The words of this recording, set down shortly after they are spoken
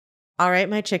All right,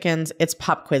 my chickens, it's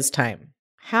pop quiz time.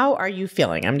 How are you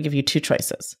feeling? I'm going to give you two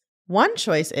choices. One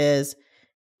choice is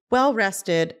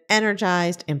well-rested,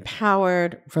 energized,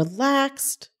 empowered,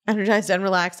 relaxed, energized and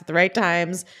relaxed at the right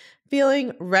times,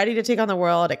 feeling ready to take on the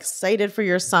world, excited for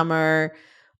your summer,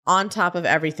 on top of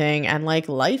everything, and like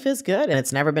life is good and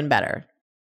it's never been better.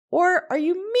 Or are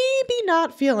you maybe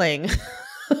not feeling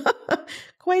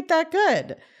quite that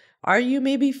good? Are you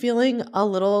maybe feeling a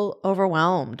little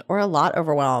overwhelmed or a lot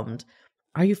overwhelmed?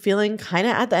 Are you feeling kind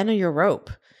of at the end of your rope?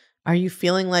 Are you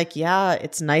feeling like, yeah,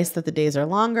 it's nice that the days are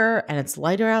longer and it's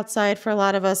lighter outside for a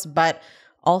lot of us, but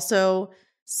also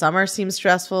summer seems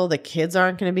stressful. The kids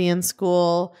aren't going to be in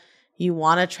school. You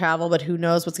want to travel, but who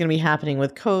knows what's going to be happening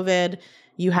with COVID.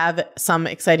 You have some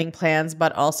exciting plans,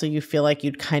 but also you feel like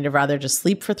you'd kind of rather just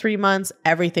sleep for 3 months.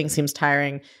 Everything seems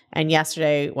tiring. And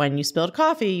yesterday when you spilled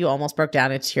coffee, you almost broke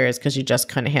down in tears because you just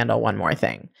couldn't handle one more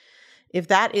thing. If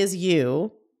that is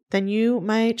you, then you,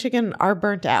 my chicken, are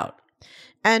burnt out.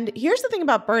 And here's the thing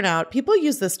about burnout. People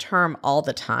use this term all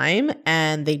the time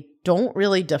and they don't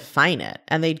really define it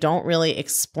and they don't really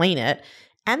explain it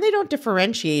and they don't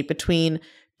differentiate between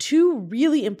two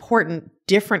really important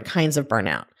different kinds of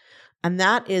burnout. And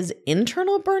that is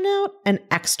internal burnout and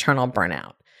external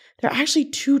burnout. They're actually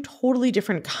two totally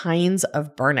different kinds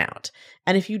of burnout.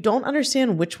 And if you don't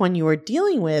understand which one you are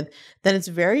dealing with, then it's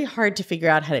very hard to figure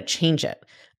out how to change it.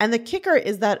 And the kicker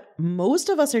is that most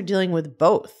of us are dealing with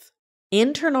both.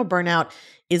 Internal burnout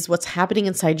is what's happening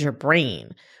inside your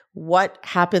brain. What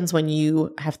happens when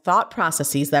you have thought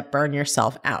processes that burn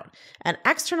yourself out. And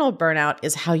external burnout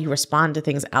is how you respond to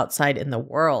things outside in the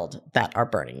world that are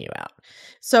burning you out.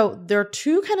 So there are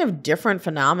two kind of different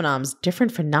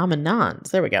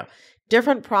phenomenons, there we go,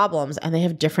 different problems, and they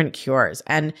have different cures.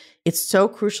 And it's so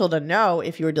crucial to know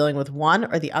if you're dealing with one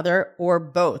or the other or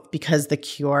both because the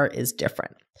cure is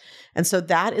different. And so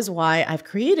that is why I've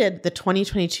created the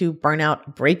 2022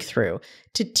 Burnout Breakthrough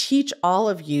to teach all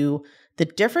of you the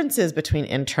differences between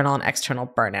internal and external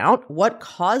burnout, what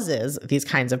causes these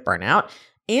kinds of burnout,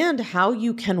 and how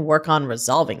you can work on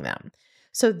resolving them.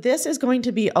 So this is going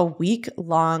to be a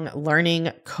week-long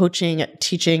learning, coaching,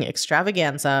 teaching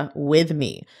extravaganza with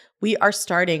me. We are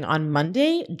starting on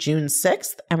Monday, June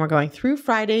 6th, and we're going through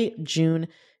Friday, June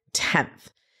 10th.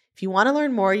 If you want to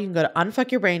learn more, you can go to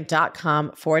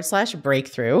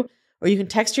unfuckyourbrain.com/breakthrough, or you can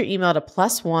text your email to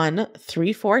 +1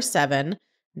 347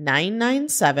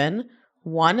 997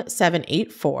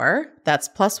 1784. That's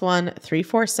 +1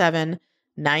 347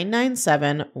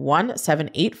 997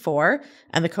 1784.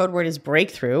 And the code word is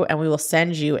breakthrough. And we will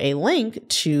send you a link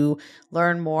to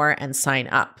learn more and sign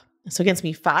up. So again, it's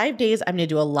me 5 days. I'm going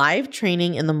to do a live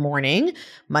training in the morning,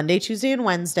 Monday, Tuesday, and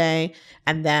Wednesday.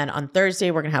 And then on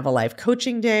Thursday, we're going to have a live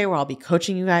coaching day where I'll be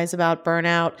coaching you guys about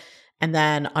burnout. And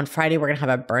then on Friday, we're going to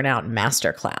have a burnout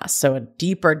masterclass. So a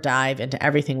deeper dive into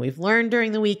everything we've learned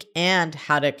during the week and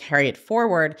how to carry it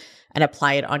forward and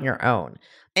apply it on your own.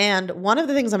 And one of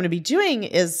the things I'm going to be doing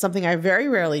is something I very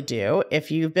rarely do. If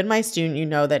you've been my student, you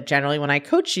know that generally when I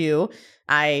coach you,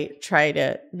 I try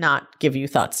to not give you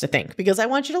thoughts to think because I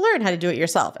want you to learn how to do it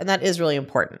yourself. And that is really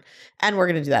important. And we're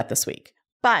going to do that this week.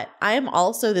 But I am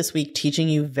also this week teaching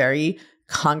you very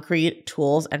concrete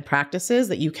tools and practices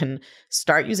that you can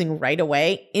start using right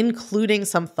away, including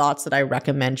some thoughts that I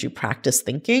recommend you practice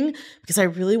thinking, because I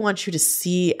really want you to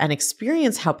see and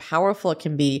experience how powerful it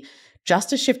can be just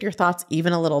to shift your thoughts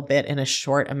even a little bit in a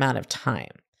short amount of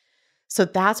time. So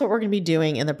that's what we're going to be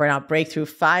doing in the Burnout Breakthrough,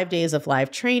 5 days of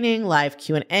live training, live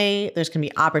Q&A. There's going to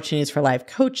be opportunities for live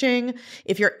coaching.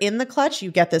 If you're in the clutch,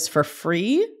 you get this for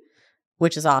free,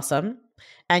 which is awesome.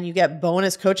 And you get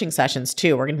bonus coaching sessions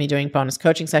too. We're going to be doing bonus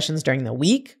coaching sessions during the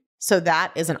week. So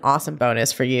that is an awesome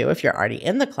bonus for you if you're already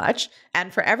in the clutch.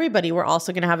 And for everybody, we're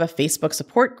also going to have a Facebook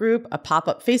support group, a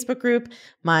pop-up Facebook group.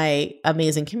 My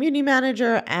amazing community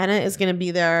manager, Anna, is going to be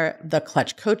there. The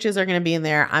clutch coaches are going to be in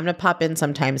there. I'm going to pop in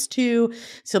sometimes too.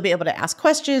 So you'll be able to ask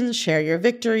questions, share your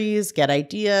victories, get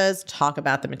ideas, talk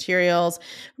about the materials.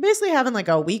 We're basically having like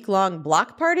a week-long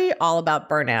block party all about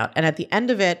burnout. And at the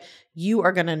end of it, you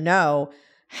are going to know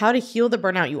how to heal the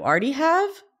burnout you already have,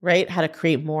 right? How to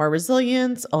create more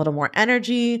resilience, a little more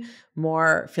energy,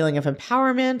 more feeling of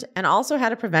empowerment, and also how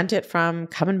to prevent it from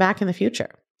coming back in the future.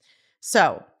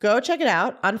 So go check it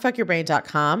out,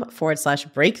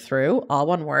 unfuckyourbrain.com/breakthrough, all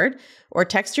one word, or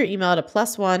text your email to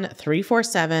 +1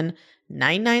 347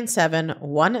 997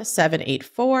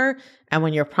 1784. And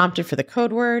when you're prompted for the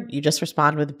code word, you just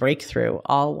respond with breakthrough,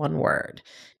 all one word.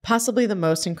 Possibly the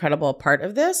most incredible part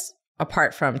of this,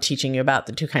 apart from teaching you about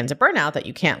the two kinds of burnout that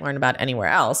you can't learn about anywhere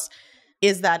else,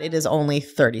 is that it is only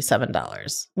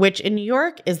 $37, which in New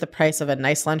York is the price of a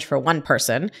nice lunch for one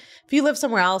person. If you live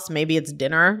somewhere else, maybe it's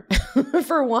dinner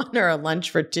for one or a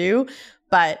lunch for two,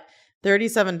 but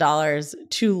 $37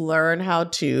 to learn how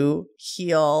to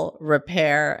heal,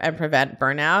 repair, and prevent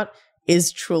burnout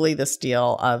is truly the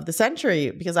steal of the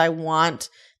century, because I want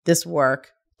this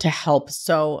work to help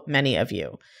so many of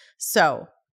you. So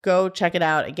go check it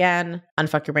out again,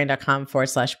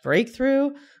 unfuckyourbrain.com/breakthrough,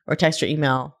 or text your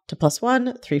email to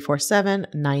 +1 347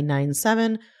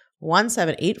 997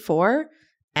 1784.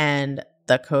 And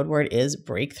the code word is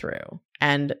breakthrough.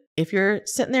 And if you're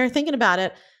sitting there thinking about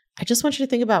it, I just want you to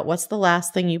think about what's the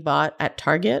last thing you bought at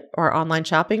Target or online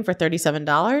shopping for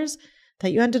 $37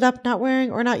 that you ended up not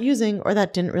wearing or not using, or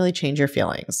that didn't really change your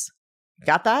feelings.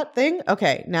 Got that thing?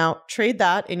 Okay, now trade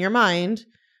that in your mind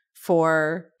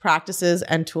for practices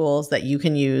and tools that you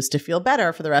can use to feel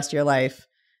better for the rest of your life.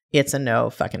 It's a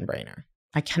no fucking brainer.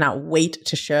 I cannot wait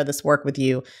to share this work with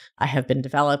you. I have been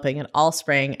developing it all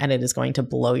spring, and it is going to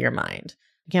blow your mind.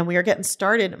 Again, we are getting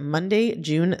started Monday,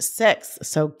 June 6th.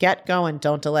 So get going.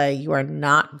 Don't delay. You are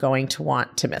not going to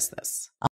want to miss this.